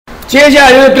接下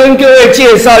来就是跟各位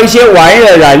介绍一些玩意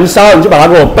的燃烧，你就把它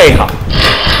给我背好。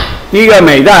第一个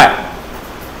镁带，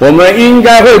我们应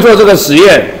该会做这个实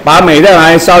验，把镁带拿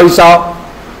来烧一烧，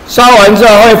烧完之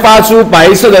后会发出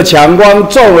白色的强光，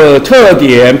重耳特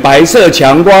点白色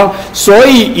强光，所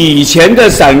以以前的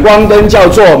闪光灯叫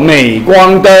做镁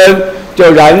光灯。 就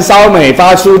燃烧镁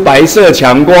发出白色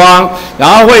强光，然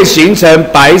后会形成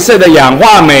白色的氧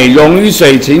化镁溶于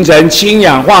水，形成氢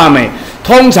氧化镁。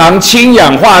通常氢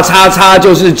氧化XX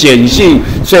就是碱性，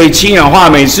所以氢氧化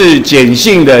镁是碱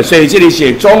性的。所以这里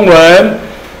写中文，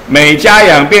镁加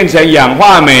氧变成氧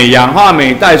化镁，氧化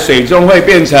镁在水中会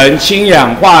变成氢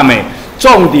氧化镁。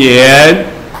重点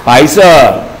白色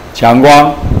强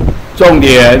光，重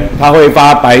点它会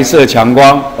发白色强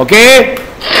光。OK。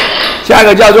 下一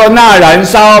个叫做钠燃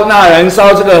烧，钠燃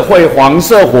烧这个会黄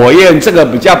色火焰，这个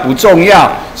比较不重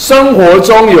要。生活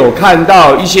中有看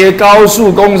到一些高速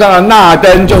公路上的钠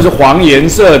灯就是黄颜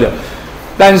色的，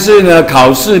但是呢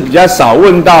考试比较少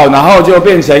问到，然后就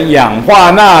变成氧化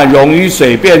钠溶于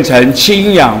水变成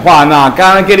氢氧化钠。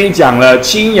刚刚跟你讲了，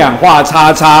氢氧化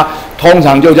XX通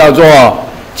常就叫做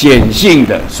碱性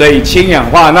的，所以氢氧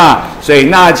化钠，所以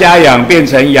钠加氧变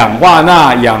成氧化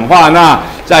钠，氧化钠。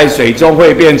 在水中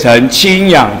会变成氢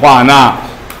氧化钠，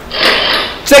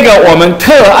这个我们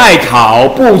特爱考，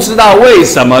不知道为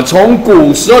什么。从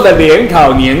古时候的联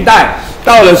考年代，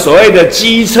到了所谓的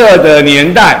基测的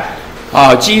年代，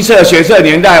基测学测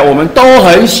年代，我们都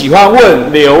很喜欢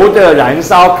问硫的燃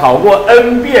烧，考过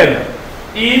N 遍了。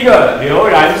第一个，硫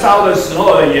燃烧的时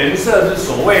候的颜色是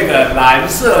所谓的蓝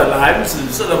色、蓝紫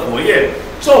色的火焰。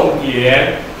 重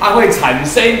点，它会产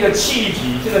生一个气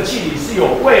体，这个气体是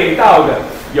有味道的。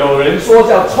有人说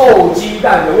叫臭鸡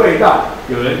蛋的味道，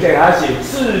有人给它写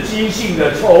刺激性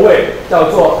的臭味，叫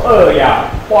做二氧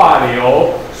化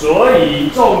硫。所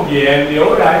以重点，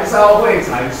硫燃烧会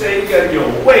产生一个有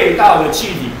味道的气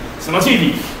体，什么气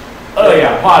体？二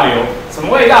氧化硫。什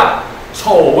么味道？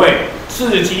臭味，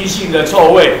刺激性的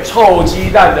臭味，臭鸡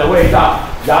蛋的味道。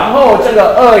 然后这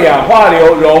个二氧化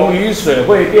硫溶于水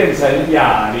会变成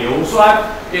亚硫酸，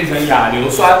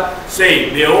所以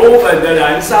硫苯的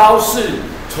燃烧是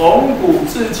从古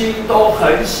至今都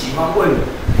很喜欢问的。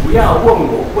不要问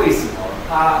我为什么，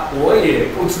我也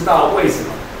不知道为什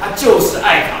么，他就是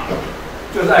爱考，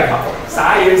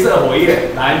啥颜色火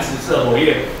焰？蓝紫色火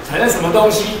焰，产生什么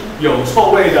东西？有臭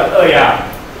味的二氧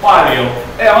化硫，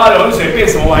二氧化硫溶于水变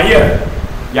什么玩意儿？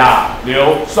亚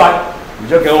硫酸，你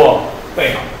就给我。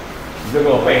 背好，你就给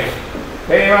我背好，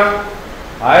可以吗？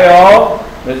还有，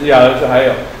那是亚硫酸，还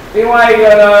有另外一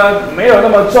个呢，没有那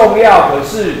么重要，可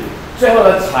是最后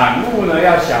的产物呢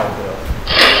要晓得。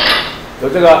有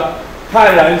这个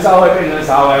碳燃烧会变成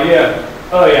啥玩意儿？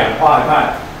二氧化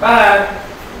碳。当然，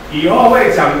以后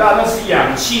会讲到那是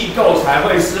氧气够才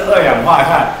会是二氧化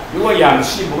碳，如果氧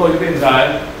气不够就变成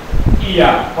一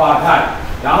氧化碳。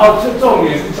然后这重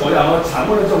点是我讲说产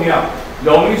物的重要，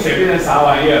溶于水变成啥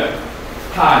玩意儿？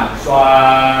 碳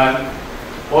酸，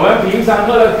我们平常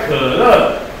喝的可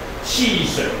乐、汽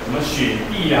水，什么雪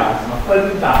碧啊，什么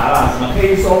芬达啦，什么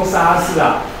黑松沙士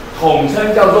啊，统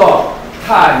称叫做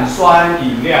碳酸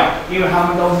饮料，因为它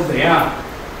们都是怎样，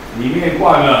里面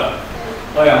灌了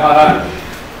二氧化碳，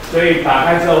所以打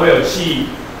开之后会有气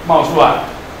冒出来，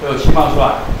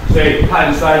所以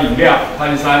碳酸饮料，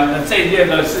碳酸，那这件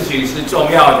的事情是重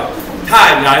要的。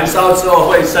碳燃烧之后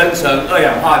会生成二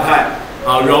氧化碳。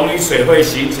 溶于水会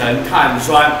形成碳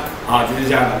酸，就是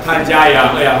这样的，碳加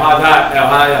氧，二氧化碳，二氧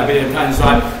化碳变成碳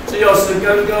酸。这就是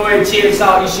跟各位介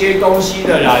绍一些东西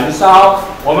的燃烧。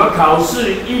我们考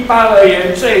试一般而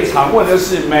言最常问的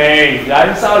是镁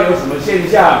燃烧有什么现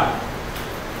象？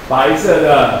白色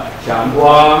的强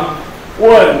光。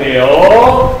问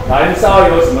硫燃烧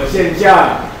有什么现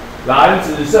象？蓝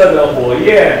紫色的火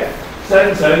焰，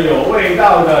生成有味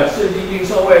道的刺激性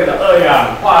臭味的二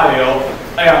氧化硫。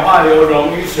 二氧化硫溶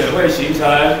于水会形成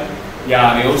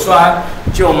亚硫酸，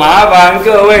就麻烦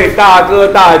各位大哥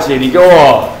大姐，你给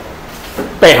我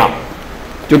背好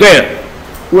就对了。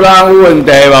有人有问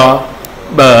题吗？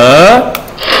没，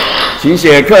请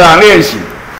写课堂练习。